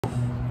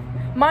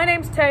My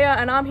name's Taya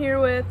and I'm here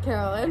with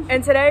Carolyn.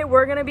 And today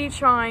we're gonna be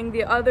trying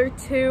the other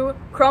 2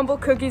 Crumbl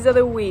Cookies of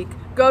the week.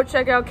 Go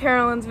check out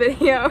Carolyn's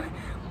video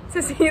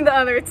to see the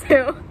other 2.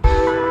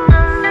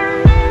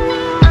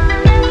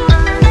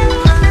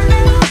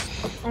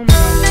 Oh my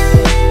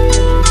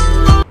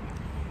god.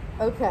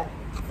 Okay,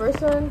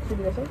 first one, should we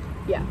do this one?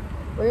 Yeah.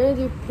 We're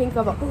gonna do pink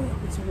velvet. Oh,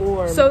 it's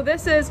warm. So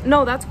this is,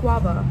 no, that's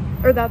guava.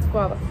 Or that's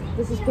guava.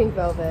 This is pink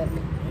velvet.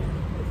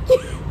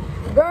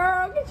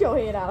 Girl, get your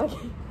head out.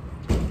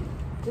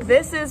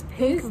 This is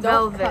pink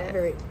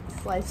velvet.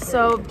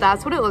 So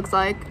that's what it looks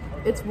like.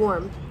 It's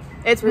warm.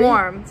 It's 3,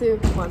 warm. 2,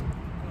 1.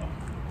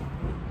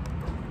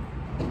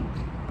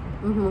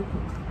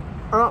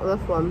 I want this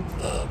one.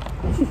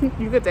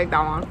 You could take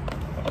that one.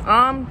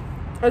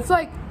 It's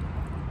like,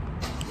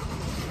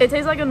 it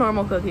tastes like a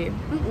normal cookie.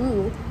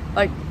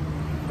 Like,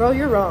 girl,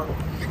 you're wrong.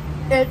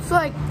 It's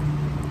like,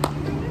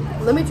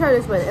 let me try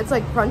this one. It's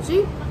like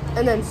crunchy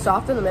and then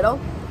soft in the middle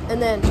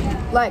and then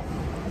like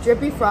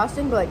drippy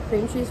frosting, but like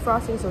cream cheese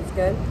frosting, so it's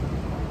good.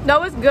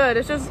 no, it's good.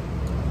 It's just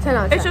 10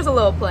 out of 10. It's just a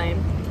little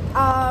plain.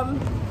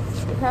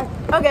 Okay.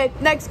 Okay,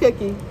 next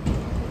cookie.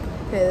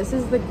 Okay, this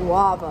is the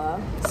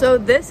guava. So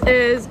this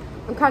is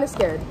I'm kind of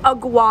scared. a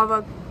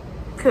guava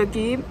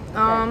cookie.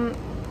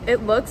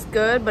 It looks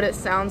good, but it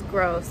sounds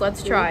gross.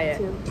 Let's try it.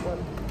 3, 2, 1.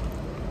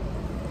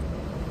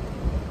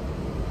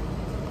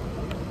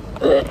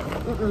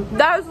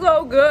 That's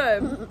so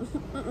good.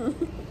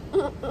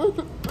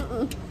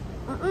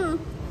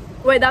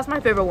 Wait, that's my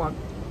favorite one.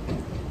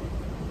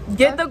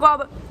 Get the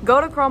guava.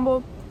 Go to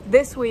Crumbl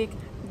this week.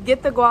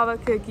 Get the guava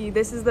cookie.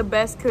 This is the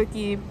best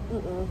cookie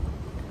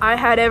I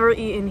had ever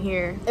eaten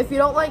here. If you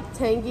don't like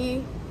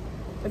tangy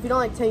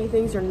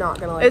things, you're not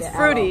gonna like It's it.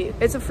 fruity.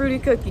 It's a fruity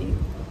cookie.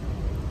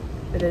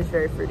 It is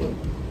very fruity.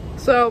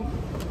 So,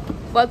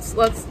 let's.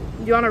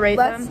 Do you want to rate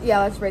them? Yeah,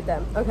 let's rate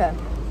them. Okay.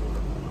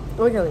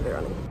 We can leave it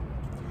running.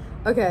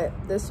 Okay,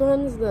 this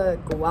one's the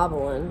guava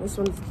one. This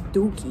one's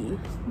dookie.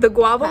 The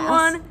guava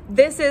Pass. one,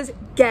 this is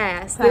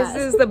gas. Pass.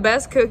 This is the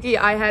best cookie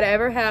I had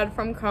ever had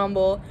from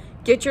Crumbl.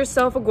 Get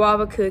yourself a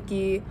guava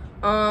cookie.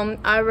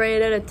 I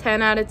rate it a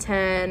 10 out of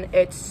 10.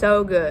 It's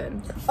so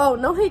good. Oh,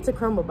 no hate to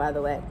Crumbl, by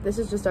the way. This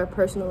is just our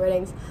personal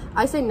ratings.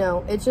 I say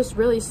no. It's just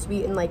really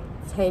sweet and like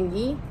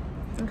tangy.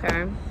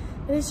 Okay. And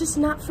it's just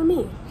not for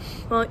me.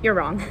 Well, you're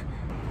wrong.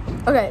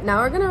 Okay, now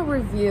we're gonna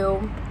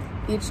review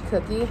each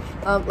cookie.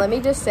 Let me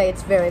just say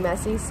it's very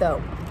messy,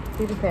 so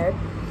be prepared.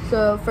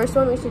 So first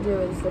one we should do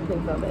is the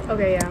pink velvet.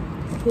 Okay, yeah.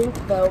 Pink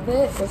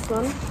velvet, this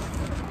one.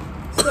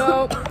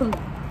 So,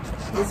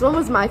 This one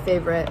was my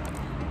favorite.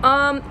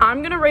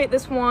 I'm gonna rate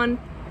this one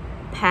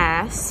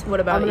pass. What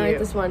about I'm gonna you? rate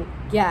this one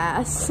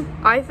gas.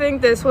 I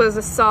think this was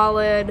a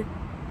solid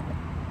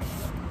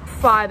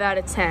 5 out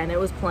of 10. It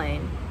was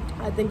plain.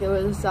 I think it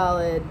was a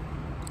solid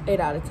 8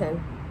 out of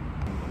 10.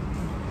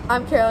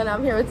 I'm Carolyn,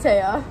 I'm here with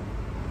Taya.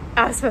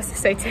 I was supposed to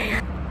say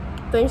Taya.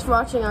 Thanks for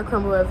watching our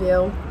Crumbl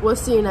review. We'll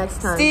see you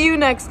next time. See you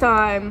next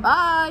time.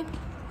 Bye!